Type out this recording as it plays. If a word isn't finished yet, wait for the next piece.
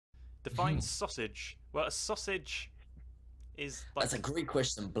Define sausage. Well, a sausage is like That's a great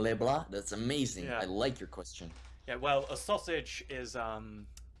question, blah blah. That's amazing. yeah, I like your question. yeah. Well, a sausage is uh,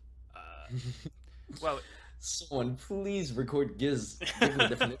 well, Someone, please record Giz giving the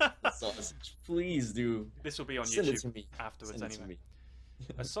definition of sausage. Please do. this will be on Send it YouTube to me. afterwards Send it to anyway.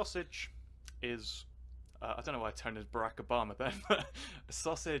 me. A sausage is I don't know why I turned as Barack Obama then, but a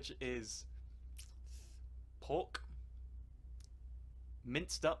sausage is pork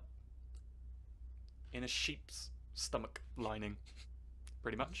minced up in a sheep's stomach lining,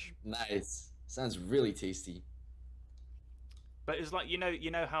 pretty much. Nice. Sounds really tasty. But it's like you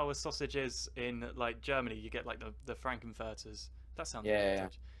know how a sausage is in like Germany. You get like the Frankenfurters. That sounds like Yeah, a yeah,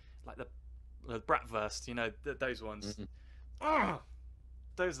 sausage. Like the Bratwurst. You know those ones. yeah. Ah,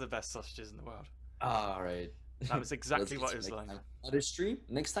 those are the best sausages in the world. All right. That was Let's exactly get what to it was next like. time. Another stream.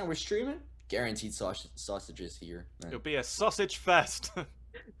 Next time we're streaming, guaranteed sausages here, It'll man. be a sausage fest.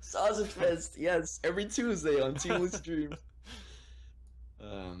 Sausage Fest, yes, every Tuesday on Teamless Stream.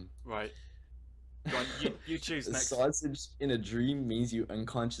 Um, Right. Go on, you choose a next. sausage in a dream means you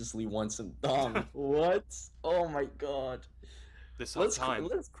unconsciously want some dong. What? Oh my god. This whole time.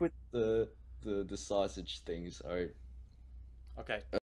 Let's quit the sausage things. All right. Okay.